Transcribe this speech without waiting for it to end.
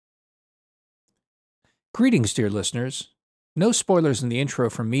Greetings, dear listeners. No spoilers in the intro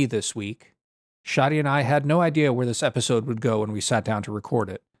from me this week. Shadi and I had no idea where this episode would go when we sat down to record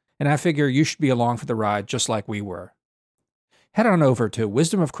it, and I figure you should be along for the ride just like we were. Head on over to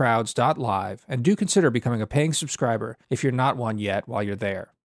wisdomofcrowds.live and do consider becoming a paying subscriber if you're not one yet while you're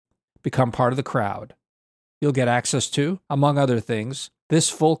there. Become part of the crowd. You'll get access to, among other things, this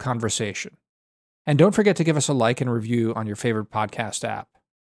full conversation. And don't forget to give us a like and review on your favorite podcast app.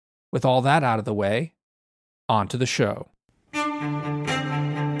 With all that out of the way, on to the show.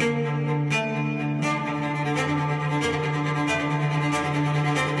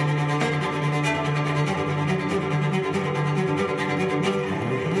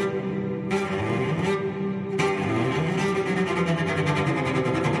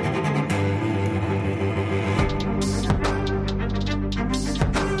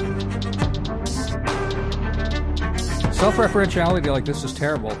 Self-referentiality like this is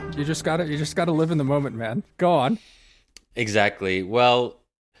terrible. You just gotta live in the moment, man. Go on. Exactly. Well,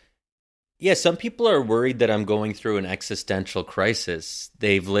 yeah, some people are worried that I'm going through an existential crisis.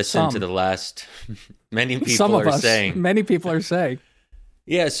 They've listened to the last... Many people are saying. Many people are saying.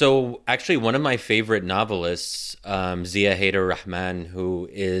 Yeah, so actually one of my favorite novelists, Zia Haider Rahman, who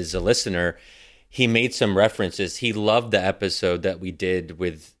is a listener, he made some references. He loved the episode that we did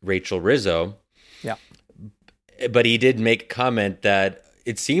with Rachel Rizzo. Yeah. But he did make a comment that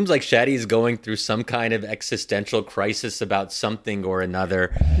it seems like Shadi is going through some kind of existential crisis about something or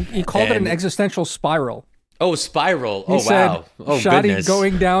another. He called it an existential spiral. Oh, spiral. He said, wow. Oh, Shadi goodness.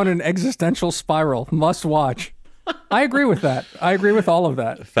 Going down an existential spiral. Must watch. I agree with that. I agree with all of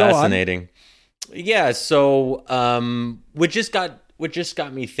that. Fascinating. Yeah, so what just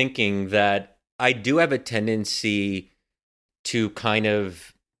got me thinking that I do have a tendency to kind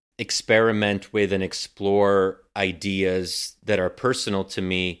of experiment with and explore ideas that are personal to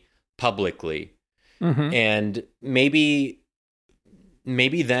me publicly. Mm-hmm. And maybe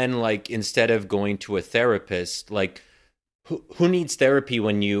then, like, instead of going to a therapist, like, who needs therapy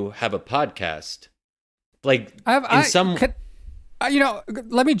when you have a podcast? Like, let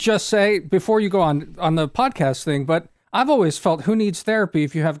me just say before you go on the podcast thing, but I've always felt who needs therapy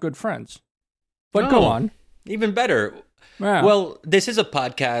if you have good friends. But go on. Even better. Yeah. Well, this is a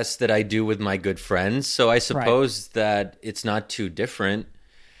podcast that I do with my good friends, so I suppose that it's not too different.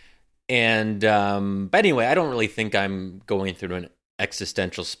 And but anyway, I don't really think I'm going through an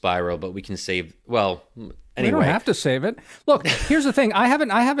existential spiral, but we can save. Well, anyway, we don't have to save it. Look, here's the thing: I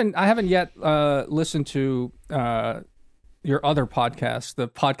haven't yet listened to your other podcast, the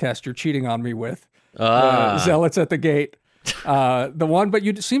podcast you're cheating on me with, Zealots at the Gate. The one, but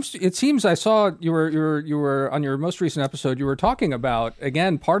it seems I saw you were on your most recent episode. You were talking about,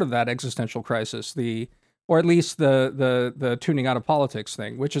 again, part of that existential crisis, or at least the tuning out of politics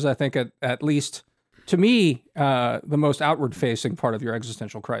thing, which is, I think, at least to me, the most outward facing part of your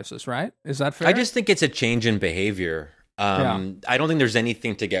existential crisis. Right? Is that fair? I just think it's a change in behavior. Yeah. I don't think there's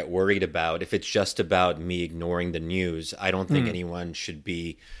anything to get worried about. If it's just about me ignoring the news, I don't think anyone should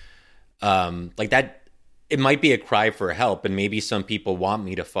be like that. It might be a cry for help, and maybe some people want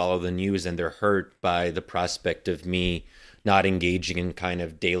me to follow the news and they're hurt by the prospect of me not engaging in kind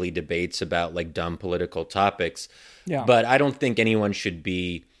of daily debates about like dumb political topics. Yeah. But I don't think anyone should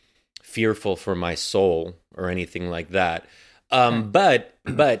be fearful for my soul or anything like that. But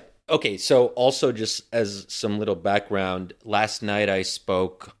okay, so also just as some little background, last night I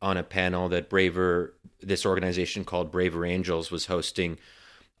spoke on a panel that this organization called Braver Angels was hosting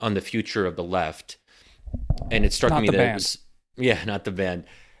on the future of the left. And it struck me that it was, not the band.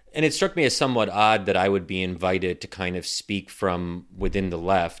 And it struck me as somewhat odd that I would be invited to kind of speak from within the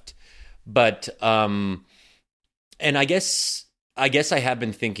left. But, and I guess I have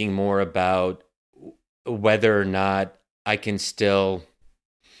been thinking more about whether or not I can still,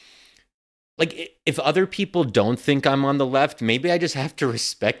 like, if other people don't think I'm on the left, maybe I just have to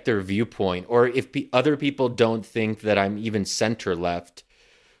respect their viewpoint. Or if other people don't think that I'm even center left,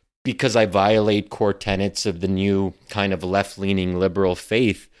 because I violate core tenets of the new kind of left-leaning liberal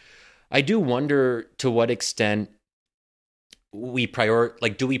faith, I do wonder to what extent do we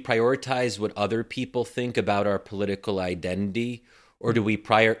prioritize what other people think about our political identity, or do we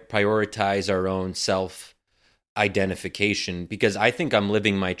prioritize our own self-identification? Because I think I'm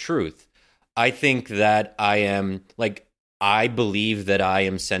living my truth. I think that I believe that I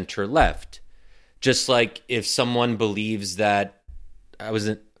am center-left. Just like if someone believes that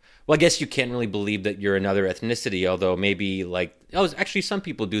well, I guess you can't really believe that you're another ethnicity, although maybe actually some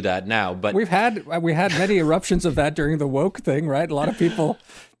people do that now. But we had many eruptions of that during the woke thing, right? A lot of people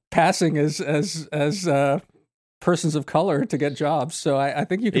passing as persons of color to get jobs. So I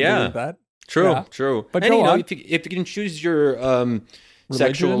think you can believe that. True, Yeah. true. But And go on. if you can choose your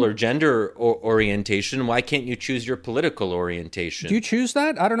sexual Religion? or gender orientation, why can't you choose your political Do you orientation? choose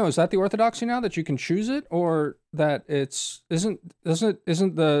that? I don't know. Is that the orthodoxy now that you can choose it, or that it's isn't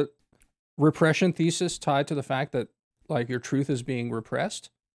the repression thesis tied to the fact that like your truth is being repressed?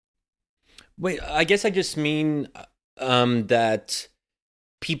 Wait, I guess I just mean that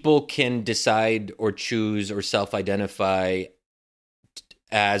people can decide or choose or self-identify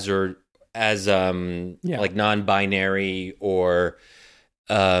as or as Yeah. like non-binary or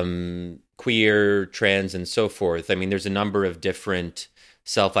queer, trans, and so forth. I mean, there's a number of different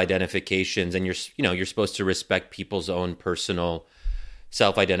self-identifications, and you're supposed to respect people's own personal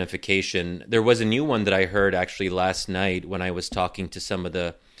self-identification. There was a new one that I heard actually last night when I was talking to some of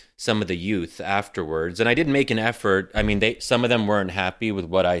the youth afterwards, and I did make an effort. I mean, some of them weren't happy with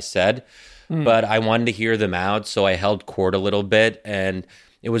what I said, Mm. but I wanted to hear them out, so I held court a little bit, and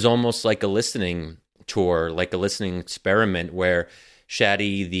it was almost like a listening tour, like a listening experiment where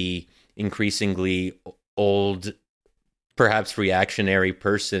Shadi, the increasingly old, perhaps reactionary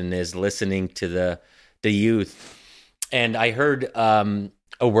person, is listening to the youth. And I heard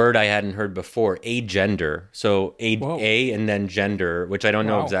a word I hadn't heard before, agender. So Whoa. a and then gender, which I don't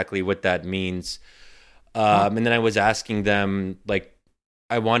know Wow. exactly what that means. Huh. And then I was asking them, like,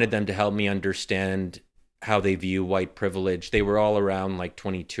 I wanted them to help me understand how they view white privilege. They were all around like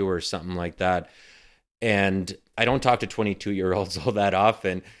 22 or something like that. And I don't talk to 22-year-olds all that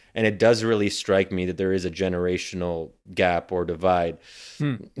often. And it does really strike me that there is a generational gap or divide.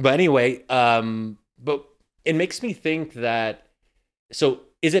 Hmm. But anyway, but it makes me think that, so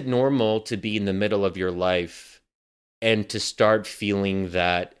is it normal to be in the middle of your life and to start feeling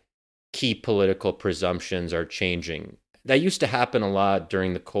that key political presumptions are changing? That used to happen a lot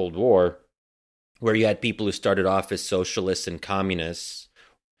during the Cold War, where you had people who started off as socialists and communists,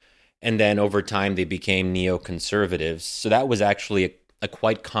 and then over time they became neoconservatives. So that was actually a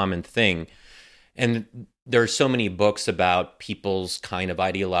quite common thing. And there are so many books about people's kind of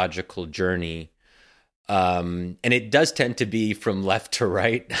ideological journey. And it does tend to be from left to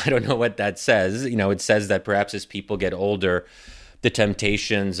right. I don't know what that says. It says that perhaps as people get older, the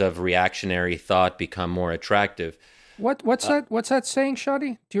temptations of reactionary thought become more attractive. What's that saying,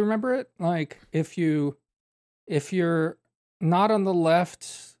 Shadi? Do you remember it? Like if you're not on the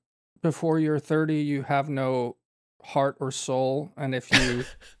left before you're 30, you have no heart or soul, and if you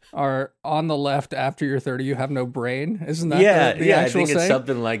are on the left after you're 30, you have no brain. Isn't that Yeah, the yeah, I actual think it's saying?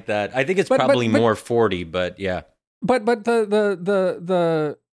 something like that. I think it's But probably but but more 40, but yeah. but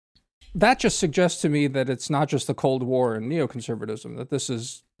the that just suggests to me that it's not just the Cold War and neoconservatism, that this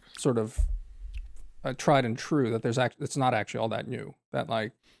is sort of tried and true, that it's not actually all that new, that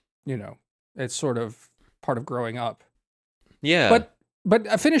like, it's sort of part of growing up. Yeah.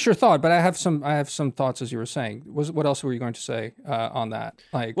 But finish your thought. But I have some thoughts as you were saying. What else were you going to say on that?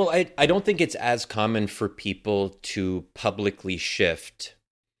 Like, Well, I don't think it's as common for people to publicly shift.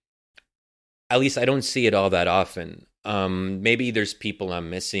 At least I don't see it all that often. Maybe there's people I'm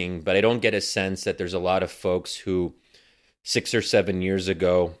missing, but I don't get a sense that there's a lot of folks who 6 or 7 years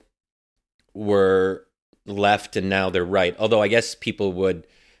ago were left and now they're right. Although I guess people would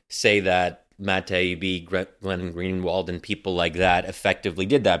say that Matt Taibbi, Glenn Greenwald, and people like that effectively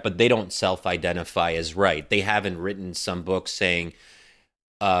did that, but they don't self-identify as right. They haven't written some book saying,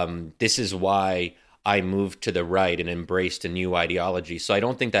 this is why I moved to the right and embraced a new ideology. So I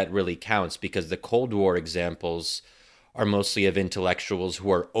don't think that really counts, because the Cold War examples are mostly of intellectuals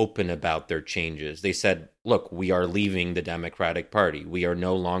who are open about their changes. They said, look, we are leaving the Democratic Party. We are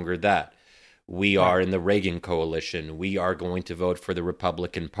no longer that. We right, are in the Reagan coalition. We are going to vote for the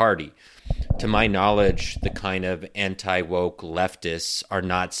Republican Party. To my knowledge, the kind of anti-woke leftists are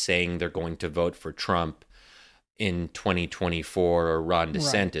not saying they're going to vote for Trump in 2024 or Ron right,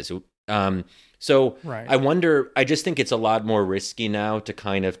 DeSantis. So right. I wonder, I just think it's a lot more risky now to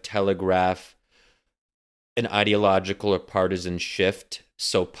kind of telegraph an ideological or partisan shift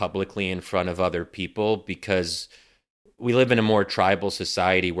so publicly in front of other people, because we live in a more tribal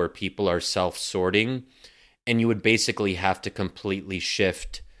society where people are self-sorting, and you would basically have to completely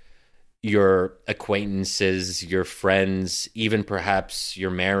shift your acquaintances, your friends, even perhaps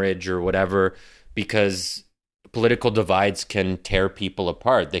your marriage or whatever, because political divides can tear people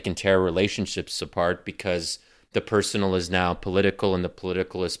apart. They can tear relationships apart because the personal is now political and the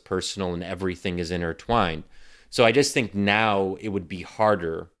political is personal and everything is intertwined. So I just think now it would be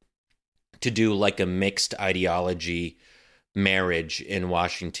harder to do like a mixed ideology marriage in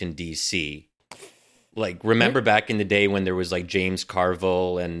Washington, D.C. Like, Eh, remember back in the day when there was like James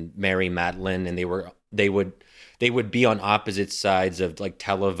Carville and Mary Matlin, and they would be on opposite sides of like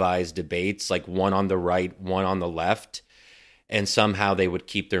televised debates, like one on the right, one on the left, and somehow they would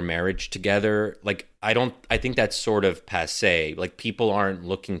keep their marriage together. Like I think that's sort of passé. Like people aren't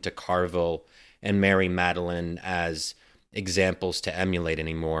looking to Carville and Mary Madeline as examples to emulate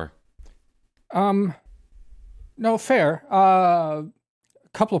anymore. No, fair. A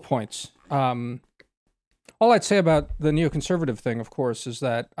couple of points. All I'd say about the neoconservative thing, of course, is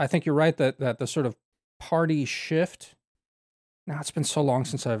that I think you're right that the sort of party shift. Now, it's been so long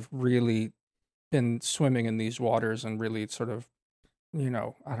since I've really been swimming in these waters and really sort of, I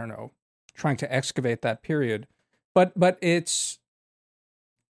don't know, trying to excavate that period. But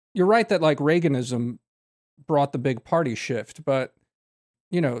you're right that like Reaganism brought the big party shift, but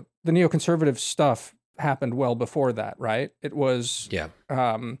the neoconservative stuff happened well before that, right? It was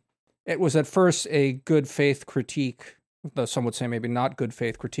it was at first a good faith critique, though some would say maybe not good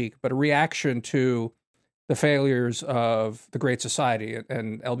faith critique, but a reaction to the failures of the Great Society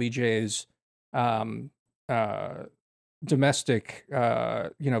and LBJ's domestic,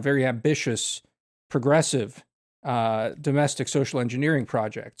 very ambitious, progressive domestic social engineering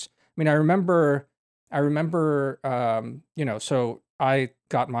projects. I mean, I remember, so I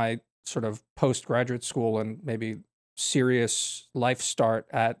got my sort of postgraduate school and maybe serious life start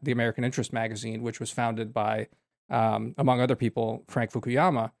at the American Interest magazine, which was founded by, among other people, Frank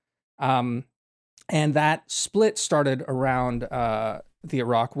Fukuyama. And that split started around the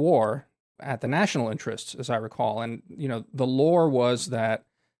Iraq War at the National Interest, as I recall. And, the lore was that,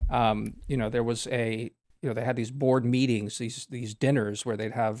 there was they had these board meetings, these dinners where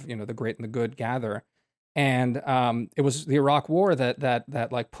they'd have, the great and the good gather. And it was the Iraq War that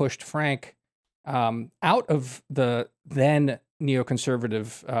like pushed Frank out of the then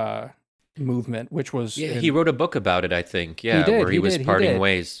neoconservative movement, which was he wrote a book about it, I think. Yeah, where he was parting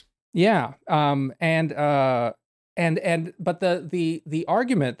ways. Yeah, but the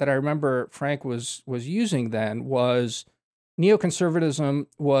argument that I remember Frank was using then was neoconservatism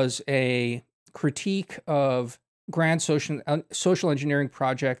was a critique of grand social engineering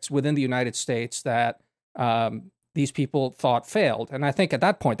projects within the United States that these people thought failed. And I think at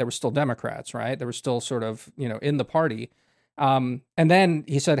that point, they were still Democrats, right? They were still sort of, in the party. And then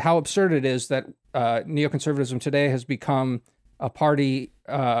he said how absurd it is that neoconservatism today has become a party,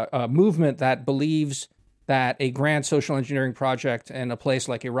 a movement that believes that a grand social engineering project in a place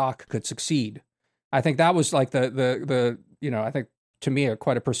like Iraq could succeed. I think that was like the I think to me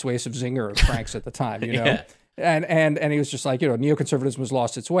quite a persuasive zinger of Frank's at the time, Yeah. And he was just like, neoconservatism has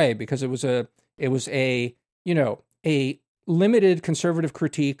lost its way because it was a limited conservative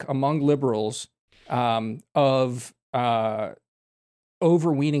critique among liberals of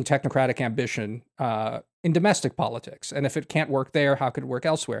overweening technocratic ambition in domestic politics. And if it can't work there, how could it work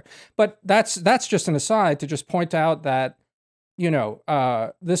elsewhere? But that's just an aside to just point out that,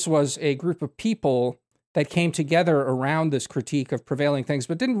 this was a group of people that came together around this critique of prevailing things,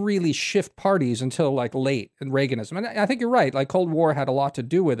 but didn't really shift parties until like late in Reaganism. And I think you're right. Like Cold War had a lot to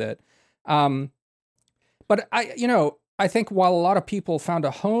do with it. But I think while a lot of people found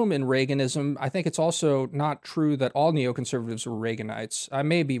a home in Reaganism, I think it's also not true that all neoconservatives were Reaganites. I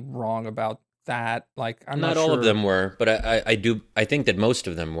may be wrong about that. Like, I'm not all sure. of them were, but I think that most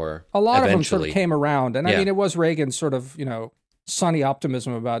of them were. A lot eventually. of them sort of came around, and I mean, it was Reagan's sort of sunny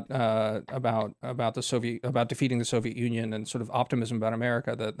optimism about defeating the Soviet Union and sort of optimism about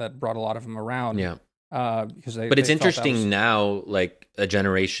America that brought a lot of them around. Yeah. Because but it's interesting now, like a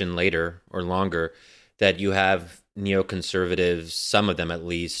generation later or longer, that you have neoconservatives, some of them at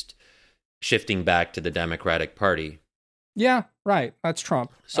least, shifting back to the Democratic Party. Yeah, right. That's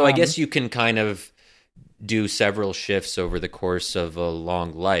Trump. So I guess you can kind of do several shifts over the course of a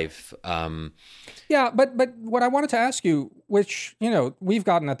long life. Yeah, but what I wanted to ask you, which, we've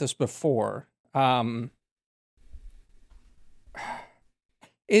gotten at this before,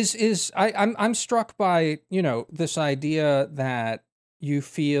 is I'm struck by, this idea that you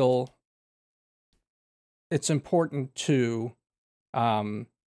feel it's important to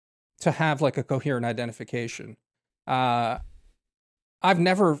have like a coherent identification. I've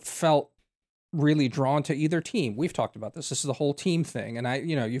never felt really drawn to either team. We've talked about this. This is the whole team thing. And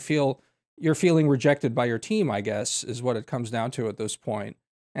you're feeling rejected by your team, I guess, is what it comes down to at this point.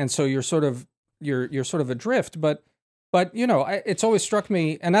 And so you're sort of adrift, but it's always struck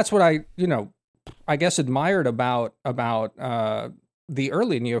me, and that's what I guess admired about the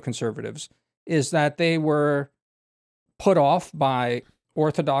early neoconservatives, is that they were put off by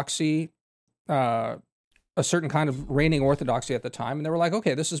orthodoxy, a certain kind of reigning orthodoxy at the time, and they were like,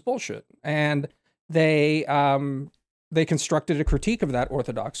 okay, this is bullshit. And they constructed a critique of that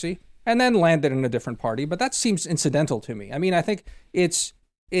orthodoxy, and then landed in a different party. But that seems incidental to me. I mean, I think it's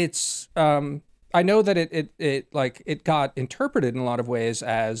I know that it got interpreted in a lot of ways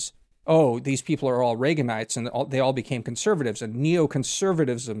as, oh, these people are all Reaganites and they all became conservatives and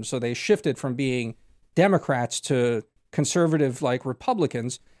neoconservatism. So they shifted from being Democrats to conservative like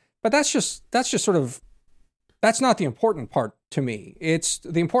Republicans. But that's just sort of, that's not the important part to me. It's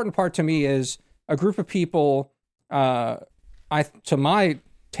the important part to me is a group of people, to my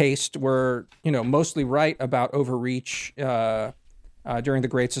taste, were, mostly right about overreach during the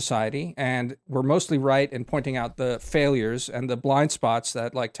Great Society, and were mostly right in pointing out the failures and the blind spots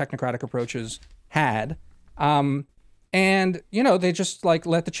that like technocratic approaches had. And they just like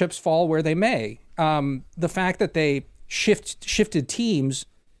let the chips fall where they may. The fact that they shifted teams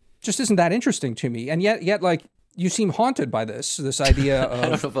just isn't that interesting to me. And yet like you seem haunted by this idea of... I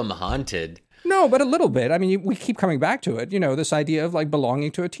don't know if I'm haunted. No, but a little bit. I mean, we keep coming back to it, this idea of like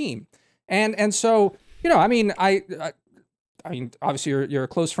belonging to a team. And so, I mean, I mean, obviously you're a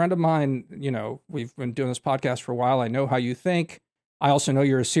close friend of mine. We've been doing this podcast for a while. I know how you think. I also know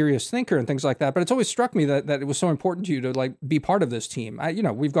you're a serious thinker and things like that. But it's always struck me that it was so important to you to like be part of this team.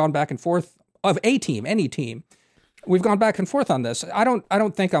 We've gone back and forth of a team, any team. We've gone back and forth on this. I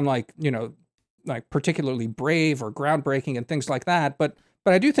don't think I'm like, like particularly brave or groundbreaking and things like that. But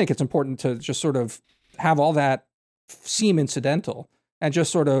I do think it's important to just sort of have all that seem incidental and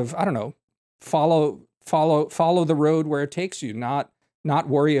just sort of, I don't know, follow the road where it takes you, not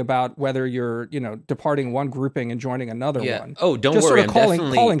worry about whether you're, departing one grouping and joining another one. Oh, don't just worry. Sort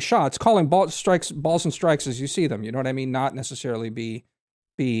of calling shots, calling balls and strikes as you see them. You know what I mean? Not necessarily be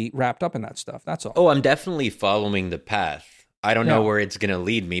wrapped up in that stuff. That's all. Oh, I'm definitely following the path. I don't know where it's going to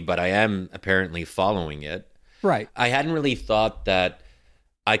lead me, but I am apparently following it. Right. I hadn't really thought that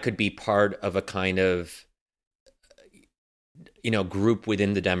I could be part of a kind of, group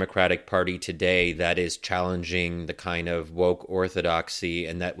within the Democratic Party today that is challenging the kind of woke orthodoxy,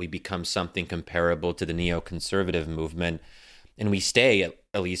 and that we become something comparable to the neoconservative movement. And we stay,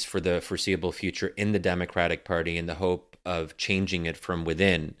 at least for the foreseeable future, in the Democratic Party in the hope of changing it from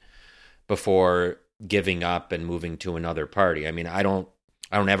within before giving up and moving to another party. I mean, I don't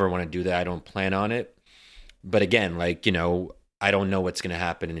ever want to do that. I don't plan on it. But again, like, I don't know what's going to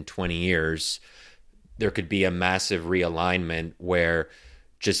happen in 20 years. There could be a massive realignment where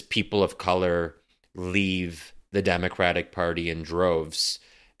just people of color leave the Democratic Party in droves.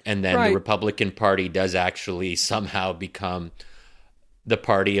 And then the Republican Party does actually somehow become the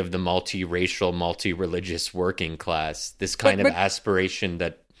party of the multiracial, multi-religious working class. This kind of aspiration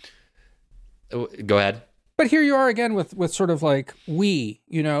that... Go ahead. But here you are again with sort of like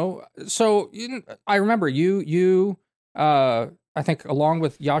So I remember you I think along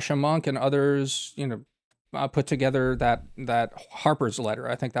with Yasha Monk and others, put together that Harper's letter.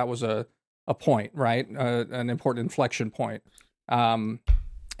 I think that was a point, right? An important inflection point. So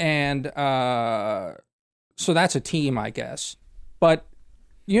that's a team, I guess. But,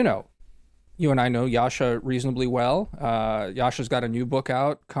 you and I know Yasha reasonably well. Yasha's got a new book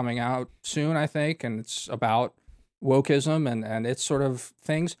coming out soon, I think, and it's about wokeism and its sort of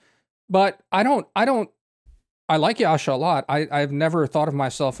things. But I like Yasha a lot. I've never thought of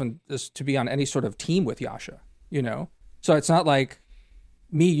myself to be on any sort of team with Yasha, So it's not like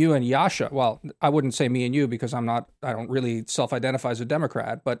me, you, and Yasha. Well, I wouldn't say me and you because I don't really self-identify as a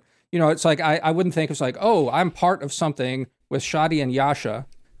Democrat. But, it's like I wouldn't think it's like, oh, I'm part of something with Shadi and Yasha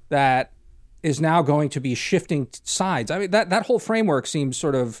that is now going to be shifting sides. I mean, that whole framework seems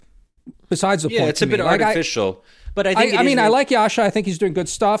sort of besides the point. Yeah, it's a bit artificial. But I think I like Yasha. I think he's doing good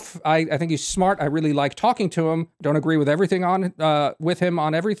stuff. I think he's smart. I really like talking to him. Don't agree with everything with him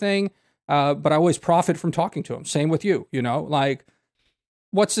on everything, but I always profit from talking to him. Same with you. Like,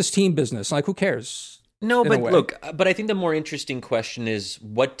 what's this team business? Like, who cares? No, but look. But I think the more interesting question is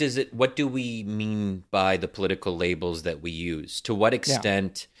what do we mean by the political labels that we use? To what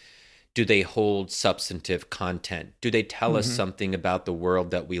extent do they hold substantive content? Do they tell us something about the world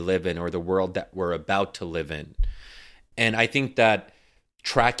that we live in or the world that we're about to live in? And I think that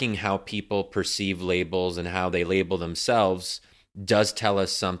tracking how people perceive labels and how they label themselves does tell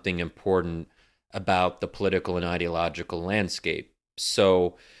us something important about the political and ideological landscape.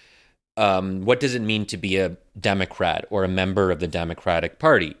 So what does it mean to be a Democrat or a member of the Democratic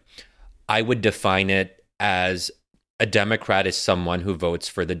Party? I would define it as a Democrat is someone who votes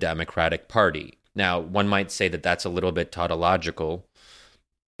for the Democratic Party. Now, one might say that that's a little bit tautological,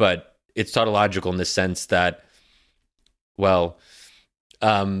 but it's tautological in the sense that, well,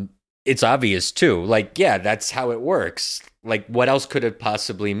 it's obvious too. Like, yeah, that's how it works. Like, what else could it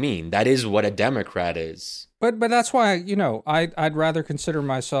possibly mean? That is what a Democrat is. But that's why, I'd rather consider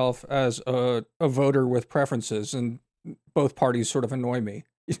myself as a voter with preferences, and both parties sort of annoy me.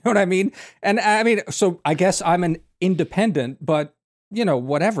 You know what I mean? And I mean, so I guess I'm an independent, but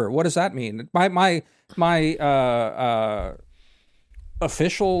whatever. What does that mean? My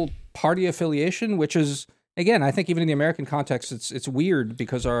official party affiliation, which is, again, I think even in the American context, it's weird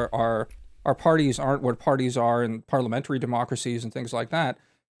because our parties aren't what parties are in parliamentary democracies and things like that.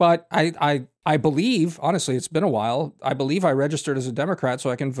 But I believe, honestly, it's been a while. I believe I registered as a Democrat so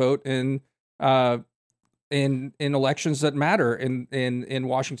I can vote in elections that matter in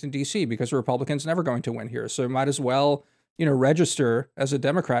Washington D.C. because Republicans never going to win here. So might as well register as a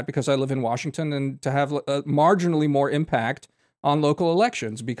Democrat because I live in Washington and to have a marginally more impact on local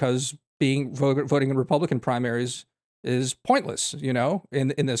elections, because voting in Republican primaries is pointless,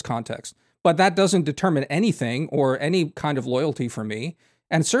 in this context. But that doesn't determine anything or any kind of loyalty for me.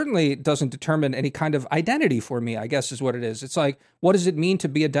 And certainly doesn't determine any kind of identity for me, I guess is what it is. It's like, what does it mean to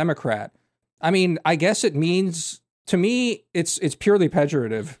be a Democrat? I mean, I guess it means, to me, it's purely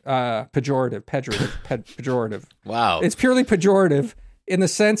pejorative. Wow. It's purely pejorative in the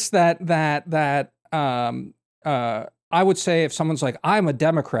sense that I would say if someone's like, I'm a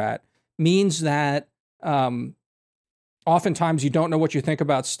Democrat, means that oftentimes you don't know what you think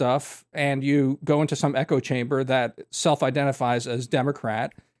about stuff, and you go into some echo chamber that self-identifies as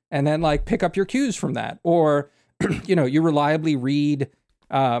Democrat, and then like pick up your cues from that. Or, you reliably read,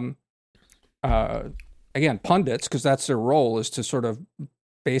 again, pundits, because that's their role, is to sort of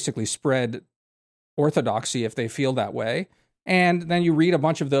basically spread orthodoxy if they feel that way. And then you read a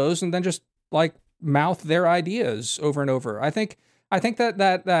bunch of those and then just like mouth their ideas over and over. I think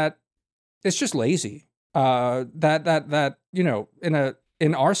that it's just lazy. That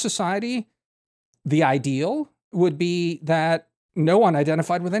in our society, the ideal would be that no one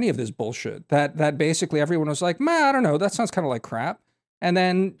identified with any of this bullshit. That basically everyone was like, I don't know, that sounds kind of like crap. And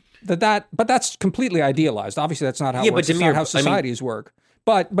then but that's completely idealized. Obviously, that's not how it works. It's not how societies work.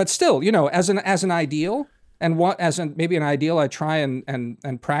 But still, as an ideal, and maybe an ideal I try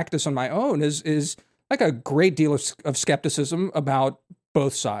and practice on my own is like a great deal of skepticism about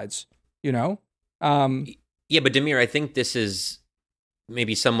both sides. Yeah, but Demir, I think this is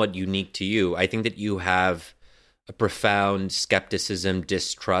maybe somewhat unique to you. I think that you have a profound skepticism,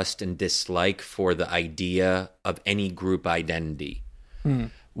 distrust, and dislike for the idea of any group identity.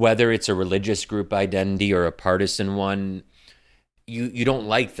 Whether it's a religious group identity or a partisan one, you don't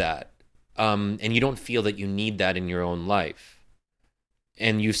like that. And you don't feel that you need that in your own life.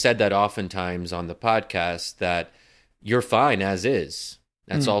 And you've said that oftentimes on the podcast, that you're fine as is.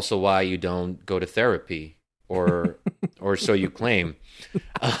 That's also why you don't go to therapy, or so you claim.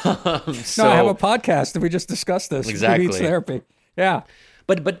 No, I have a podcast and we just discussed this. Exactly. Who needs therapy? Yeah.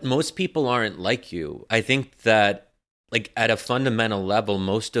 But most people aren't like you. I think that, like, at a fundamental level,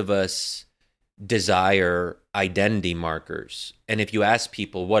 most of us desire identity markers. And if you ask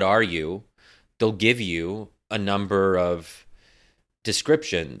people, what are you? They'll give you a number of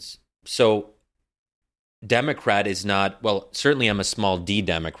descriptions. So Democrat is not, well, certainly I'm a small D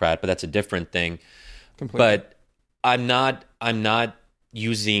Democrat, but that's a different thing. Completely. But I'm not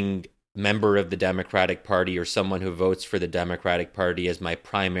using member of the Democratic Party or someone who votes for the Democratic Party as my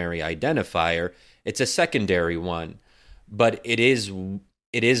primary identifier. It's a secondary one. But it is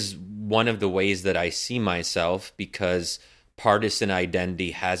one of the ways that I see myself, because partisan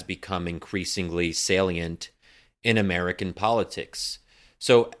identity has become increasingly salient in American politics.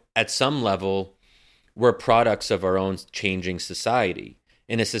 So at some level, we're products of our own changing society.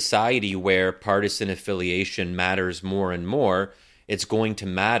 In a society where partisan affiliation matters more and more, it's going to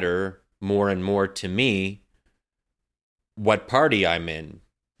matter more and more to me what party I'm in.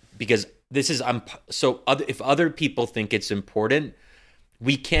 Because if other people think it's important,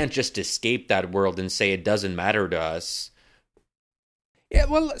 we can't just escape that world and say it doesn't matter to us. Yeah,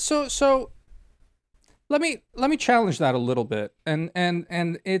 well, so let me challenge that a little bit, and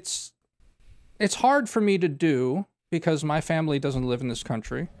it's hard for me to do because my family doesn't live in this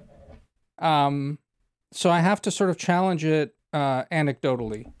country, so I have to sort of challenge it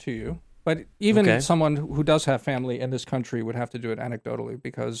anecdotally to you. But even someone who does have family in this country would have to do it anecdotally,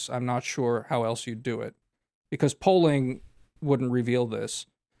 because I'm not sure how else you'd do it, because polling wouldn't reveal this.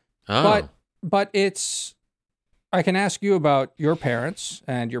 Oh. But I can ask you about your parents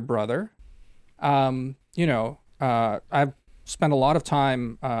and your brother. I've spent a lot of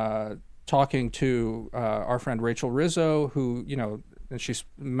time talking to our friend Rachel Rizzo, who, and she's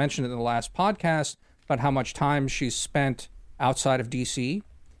mentioned it in the last podcast about how much time she's spent outside of D.C.,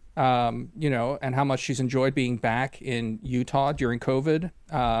 and how much she's enjoyed being back in Utah during COVID,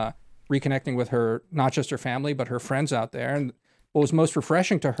 reconnecting with her, not just her family, but her friends out there. And what was most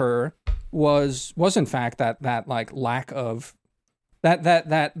refreshing to her was in fact that like lack of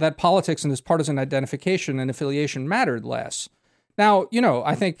that politics and this partisan identification and affiliation mattered less. Now,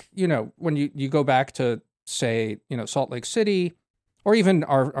 I think, when you go back to, say, Salt Lake City, or even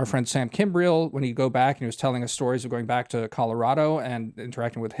our friend Sam Kimbrell, when you go back and he was telling us stories of going back to Colorado and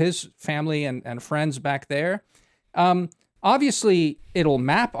interacting with his family and friends back there, obviously it'll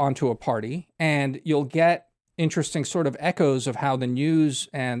map onto a party and you'll get interesting sort of echoes of how the news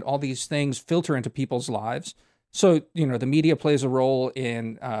and all these things filter into people's lives. So, the media plays a role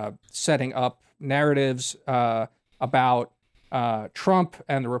in setting up narratives about Trump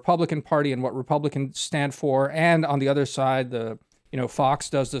and the Republican Party and what Republicans stand for. And on the other side, Fox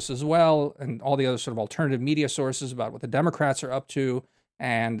does this as well, and all the other sort of alternative media sources about what the Democrats are up to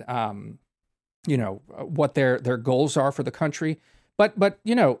and, what their goals are for the country. But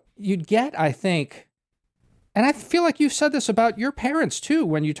you'd get, I think, and I feel like you've said this about your parents too,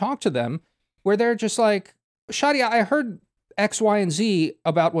 when you talk to them, where they're just like, Shadia, I heard X, Y, and Z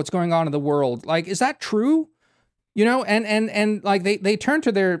about what's going on in the world. Like, is that true? And like they turn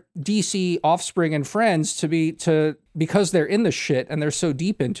to their DC offspring and friends because they're in the shit and they're so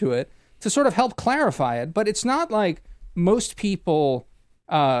deep into it to sort of help clarify it. But it's not like most people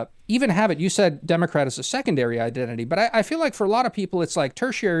even have it. You said Democrat is a secondary identity, but I feel like for a lot of people it's like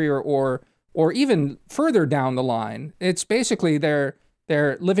tertiary or even further down the line. It's basically they're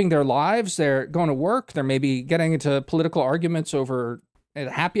living their lives. They're going to work. They're maybe getting into political arguments over at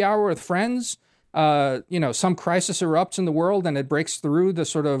a happy hour with friends. Some crisis erupts in the world and it breaks through the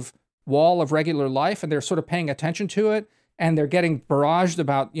sort of wall of regular life and they're sort of paying attention to it and they're getting barraged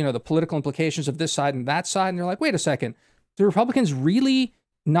about, the political implications of this side and that side. And they're like, wait a second, do Republicans really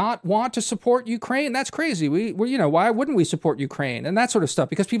not want to support Ukraine? That's crazy. We why wouldn't we support Ukraine and that sort of stuff?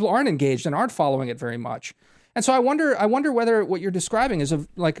 Because people aren't engaged and aren't following it very much. And so I wonder whether what you're describing is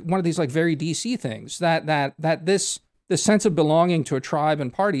like one of these like very DC things that this sense of belonging to a tribe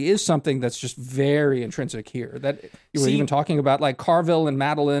and party is something that's just very intrinsic here. That you were even talking about like Carville and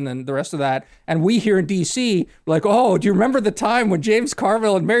Madeline and the rest of that. And we here in DC, like, oh, do you remember the time when James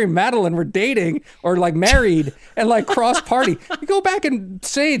Carville and Mary Madeline were dating or like married and like cross party? You go back and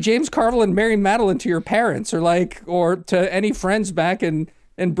say James Carville and Mary Madeline to your parents or to any friends back in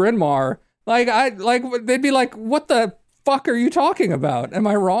Bryn Mawr. They'd be like, what the fuck are you talking about? Am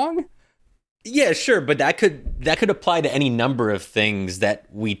I wrong? Yeah, sure, but that could apply to any number of things that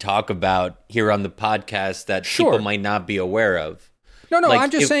we talk about here on the podcast that people might not be aware of. No, like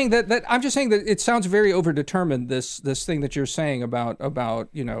I'm just saying that it sounds very overdetermined. This thing that you're saying about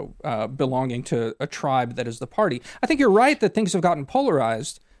belonging to a tribe that is the party. I think you're right that things have gotten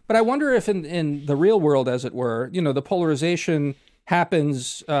polarized, but I wonder if in the real world, as it were, the polarization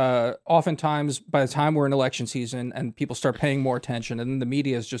happens oftentimes by the time we're in election season and people start paying more attention, and then the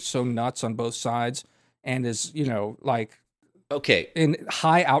media is just so nuts on both sides and is in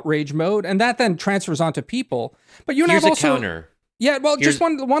high outrage mode, and that then transfers onto people. But you and I have also counter. Yeah, well, just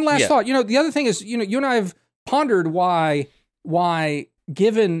one last thought. The other thing is, you and I have pondered why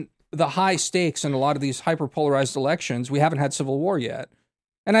given the high stakes in a lot of these hyper polarized elections, we haven't had civil war yet.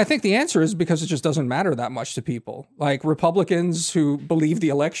 And I think the answer is because it just doesn't matter that much to people. Like Republicans who believe the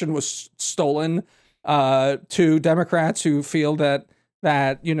election was stolen, to Democrats who feel that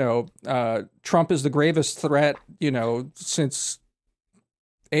Trump is the gravest threat, since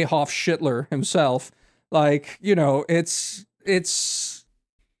Adolf Hitler himself. It's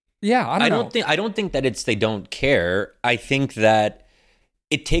I don't think that it's they don't care. I think that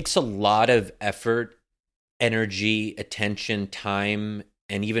it takes a lot of effort, energy, attention, time,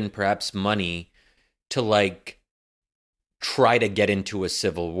 and even perhaps money to try to get into a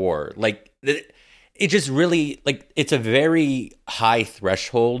civil war. It just really it's a very high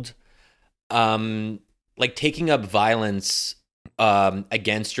threshold. Taking up violence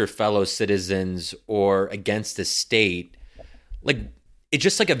against your fellow citizens or against the state, it's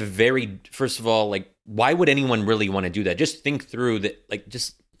just a very, first of all, why would anyone really want to do that? Just think through that.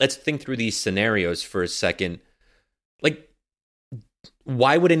 Let's think through these scenarios for a second.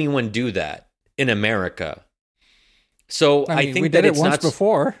 Why would anyone do that in America? So I think we that did it's it once not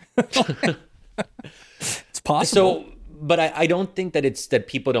before. It's possible. But I don't think that it's that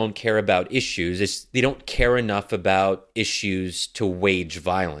people don't care about issues. They don't care enough about issues to wage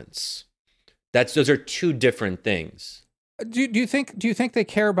violence. Those are two different things. Do you think they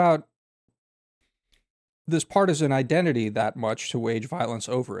care about this partisan identity that much to wage violence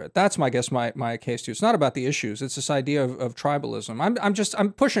over it. That's my case too. It's not about the issues. It's this idea of tribalism.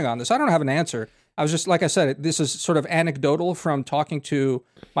 I'm pushing on this. I don't have an answer. I was just, like I said, this is sort of anecdotal from talking to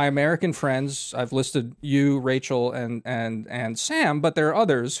my American friends. I've listed you, Rachel, and Sam, but there are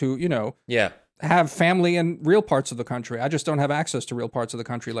others who, have family in real parts of the country. I just don't have access to real parts of the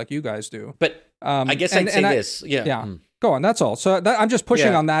country like you guys do. But I guess I'd say this. Yeah. Yeah. Go on. That's all. So I'm just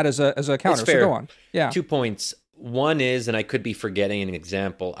pushing on that as a counter. So go on. Yeah. 2 points. One is, and I could be forgetting an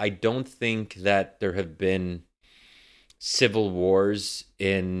example, I don't think that there have been civil wars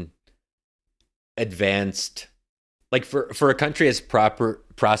in advanced, like for a country as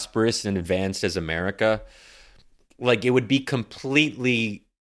prosperous and advanced as America, like it would be completely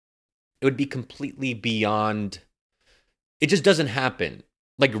beyond. It just doesn't happen.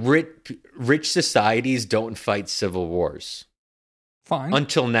 Like rich societies don't fight civil wars. Fine.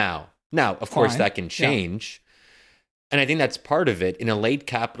 Until now. Now, of course, that can change. Yeah. And I think that's part of it. In a late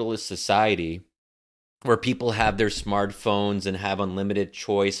capitalist society where people have their smartphones and have unlimited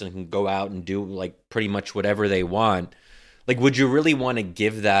choice and can go out and do like pretty much whatever they want, like, would you really want to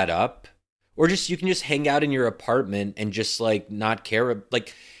give that up? Or you can just hang out in your apartment and just like not care.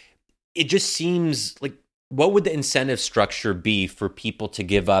 Like, it just seems like, what would the incentive structure be for people to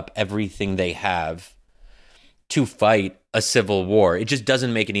give up everything they have to fight a civil war? It just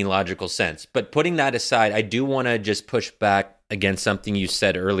doesn't make any logical sense. But putting that aside, I do want to just push back against something you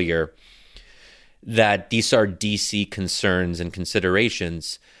said earlier, that these are DC concerns and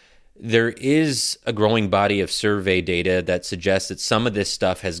considerations. There is a growing body of survey data that suggests that some of this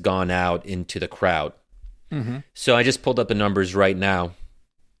stuff has gone out into the crowd. Mm-hmm. So I just pulled up the numbers right now.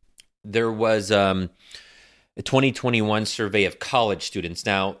 There was a 2021 survey of college students.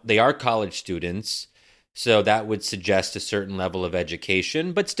 Now, they are college students, so that would suggest a certain level of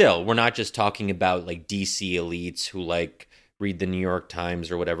education. But still, we're not just talking about like DC elites who like read the New York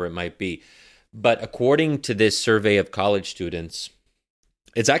Times or whatever it might be. But according to this survey of college students,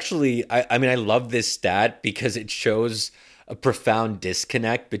 it's actually, I mean, I love this stat because it shows a profound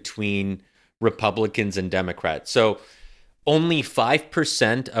disconnect between Republicans and Democrats. So only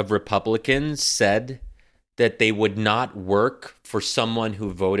 5% of Republicans said that they would not work for someone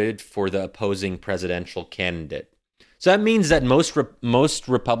who voted for the opposing presidential candidate. So that means that most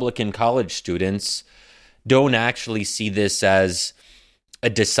Republican college students don't actually see this as a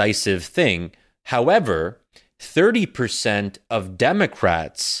decisive thing. However, 30% of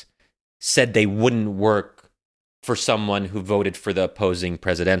Democrats said they wouldn't work for someone who voted for the opposing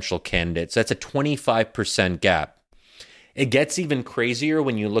presidential candidate. So that's a 25% gap. It gets even crazier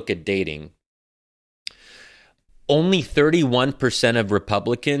when you look at dating. Only 31% of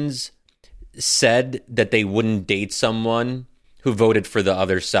Republicans said that they wouldn't date someone who voted for the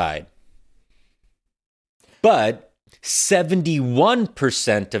other side. But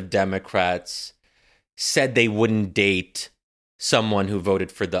 71% of Democrats said they wouldn't date someone who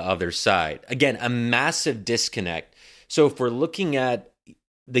voted for the other side. Again, a massive disconnect. So if we're looking at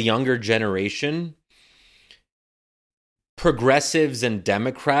the younger generation, progressives and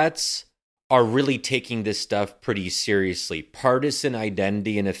Democrats are really taking this stuff pretty seriously. Partisan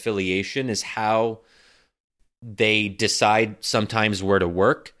identity and affiliation is how they decide sometimes where to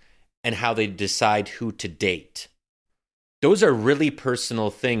work and how they decide who to date. Those are really personal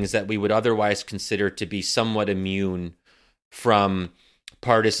things that we would otherwise consider to be somewhat immune from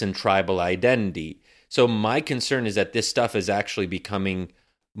partisan tribal identity. So my concern is that this stuff is actually becoming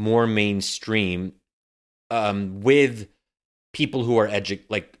more mainstream with people who are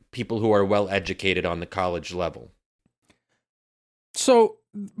people who are well educated on the college level. So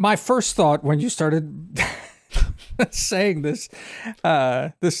my first thought when you started saying this,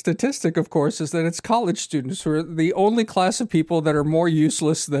 the statistic, of course, is that it's college students who are the only class of people that are more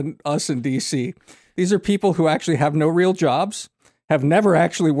useless than us in DC. These are people who actually have no real jobs, have never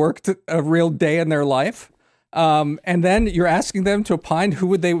actually worked a real day in their life. And then you're asking them to opine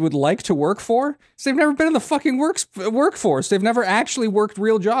who they would like to work for. So they've never been in the fucking workforce. They've never actually worked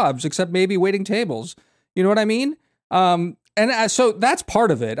real jobs, except maybe waiting tables. You know what I mean? So that's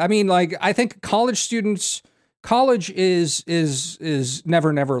part of it. I mean, like, I think college is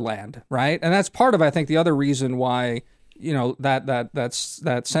never land, right? And that's part of, I think, the other reason why, you know,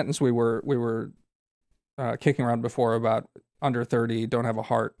 that sentence we were kicking around before about under 30 don't have a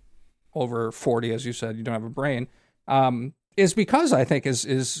heart, over 40, as you said, you don't have a brain, is because I think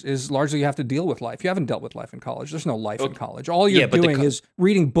is largely you have to deal with life. You haven't dealt with life in college. There's no life in college. All you're doing is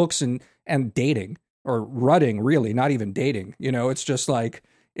reading books and dating, or rutting, really, not even dating. You know, it's just like,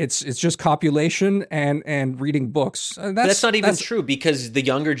 it's just copulation and reading books. That's not even true, because the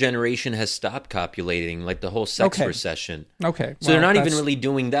younger generation has stopped copulating, like the whole sex recession. Okay. So they're not even really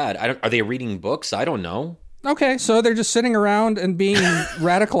doing that. Are they reading books? I don't know. Okay, so they're just sitting around and being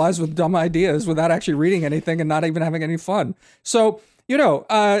radicalized with dumb ideas without actually reading anything and not even having any fun. So,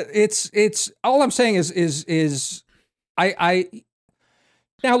 it's all I'm saying is I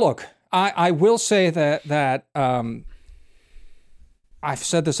now look, I will say that I've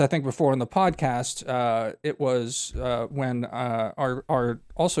said this, I think, before in the podcast. It was when our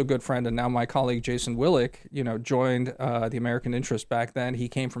also good friend and now my colleague Jason Willick, joined the American Interest back then. He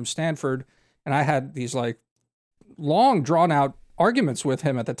came from Stanford, and I had these like long drawn out arguments with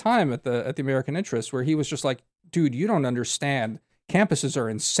him at the time at the American Interest, where he was just like, dude, you don't understand. Campuses are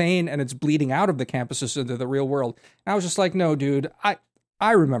insane, and it's bleeding out of the campuses into the real world. And I was just like, no, dude,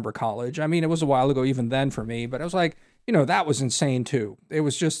 I remember college. I mean, it was a while ago even then for me, but I was like, that was insane too. It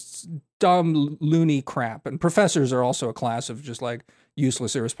was just dumb, loony crap. And professors are also a class of just like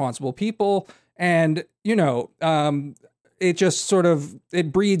useless, irresponsible people. And, it just sort of,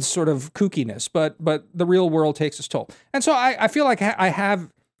 it breeds sort of kookiness, but the real world takes its toll. And so I feel like I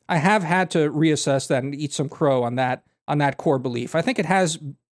have had to reassess that and eat some crow on that core belief. I think it has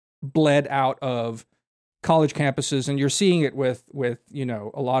bled out of college campuses, and you're seeing it with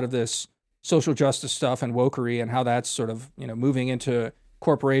a lot of this social justice stuff and wokery, and how that's sort of moving into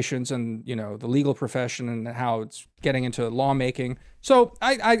corporations and the legal profession, and how it's getting into lawmaking. So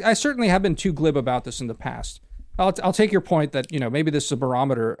I certainly have been too glib about this in the past. I'll take your point that maybe this is a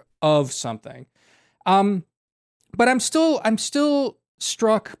barometer of something, but I'm still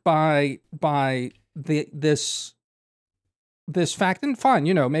struck by this fact. And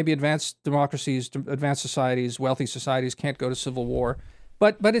fine, maybe advanced democracies, advanced societies, wealthy societies can't go to civil war,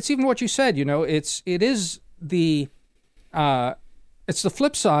 but it's even what you said. It's the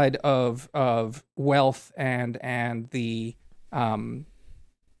flip side of wealth and the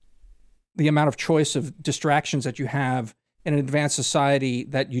amount of choice of distractions that you have in an advanced society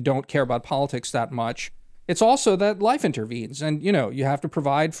that you don't care about politics that much. It's also that life intervenes, and you have to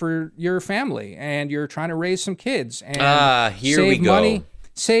provide for your family, and you're trying to raise some kids and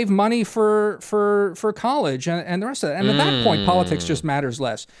save money for college and the rest of that. And at that point, politics just matters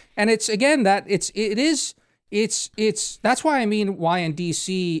less. And it's again that it's that's why why in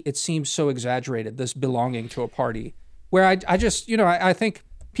DC it seems so exaggerated, this belonging to a party, where I just I think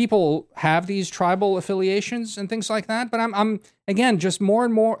people have these tribal affiliations and things like that, but I'm again just more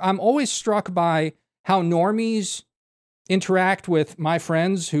and more I'm always struck by how normies interact with my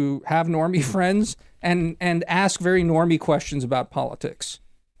friends who have normie friends and ask very normie questions about politics,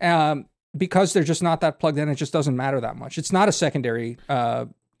 because they're just not that plugged in. It just doesn't matter that much. It's not a secondary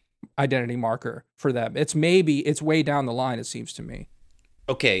identity marker for them. It's way down the line, it seems to me.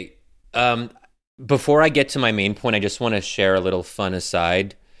 Okay. Before I get to my main point, I just want to share a little fun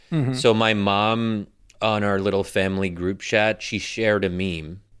aside. Mm-hmm. So my mom, on our little family group chat, she shared a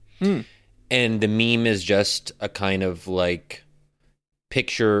meme. And the meme is just a kind of like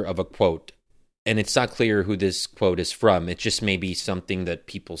picture of a quote. And it's not clear who this quote is from. It just may be something that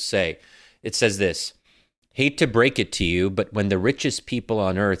people say. It says this: hate to break it to you, but when the richest people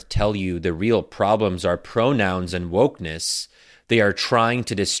on earth tell you the real problems are pronouns and wokeness, they are trying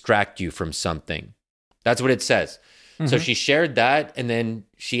to distract you from something. That's what it says. Mm-hmm. So she shared that, and then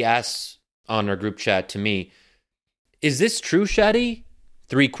she asks on our group chat to me, is this true, Shadi?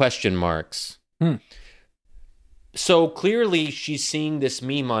 3 question marks. So clearly she's seeing this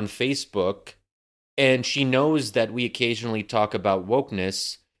meme on Facebook, and she knows that we occasionally talk about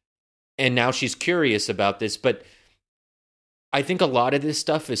wokeness, and now she's curious about this. But I think a lot of this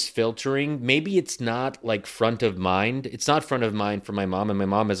stuff is filtering. Maybe it's not like front of mind. It's not front of mind for my mom, and my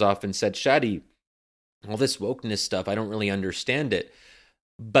mom has often said, Shadi, all this wokeness stuff, I don't really understand it.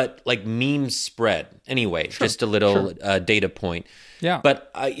 But like memes spread. Anyway, sure, just a little data point. Yeah.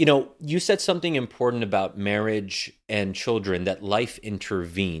 But, you said something important about marriage and children, that life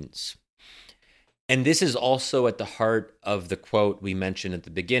intervenes. And this is also at the heart of the quote we mentioned at the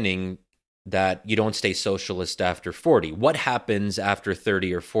beginning, that you don't stay socialist after 40. What happens after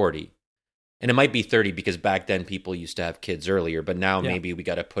 30 or 40? And it might be 30 because back then people used to have kids earlier, but now maybe we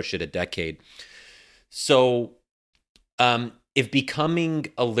got to push it a decade. So if becoming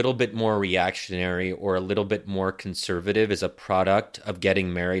a little bit more reactionary or a little bit more conservative is a product of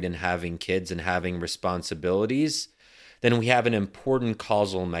getting married and having kids and having responsibilities, then we have an important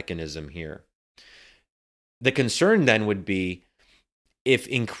causal mechanism here. The concern then would be if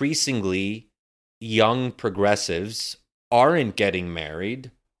increasingly young progressives aren't getting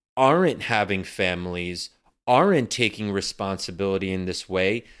married, aren't having families, aren't taking responsibility in this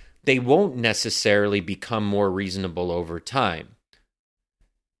way, they won't necessarily become more reasonable over time,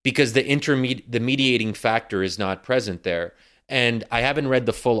 because the mediating factor is not present there. And I haven't read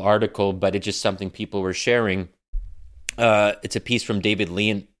the full article, but it's just something people were sharing. It's a piece from David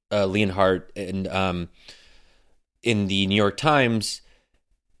Leonhardt in the New York Times,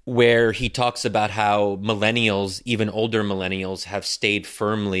 where he talks about how millennials, even older millennials, have stayed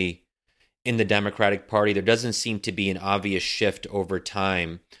firmly in the Democratic Party. There doesn't seem to be an obvious shift over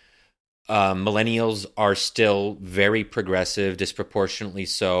time. Millennials are still very progressive, disproportionately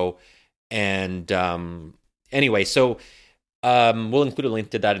so. And anyway, so we'll include a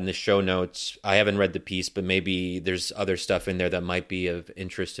link to that in the show notes. I haven't read the piece, but maybe there's other stuff in there that might be of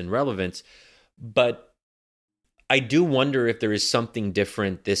interest and relevance. But I do wonder if there is something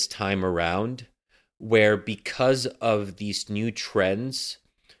different this time around, where because of these new trends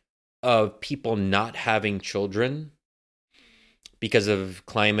of people not having children, because of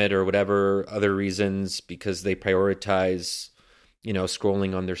climate or whatever other reasons, because they prioritize,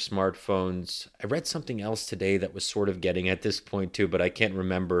 scrolling on their smartphones. I read something else today that was sort of getting at this point too, but I can't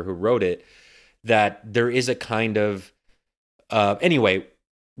remember who wrote it, that there is a kind of, anyway,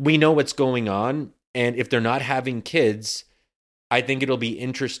 we know what's going on. And if they're not having kids, I think it'll be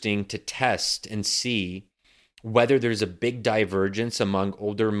interesting to test and see whether there's a big divergence among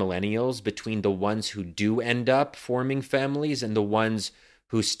older millennials between the ones who do end up forming families and the ones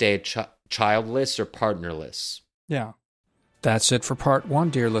who stay childless or partnerless. Yeah. That's it for part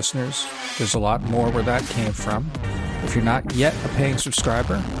 1, dear listeners. There's a lot more where that came from. If you're not yet a paying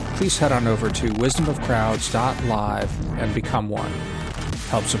subscriber, please head on over to wisdomofcrowds.live and become one.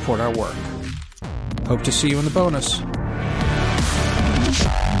 Help support our work. Hope to see you in the bonus.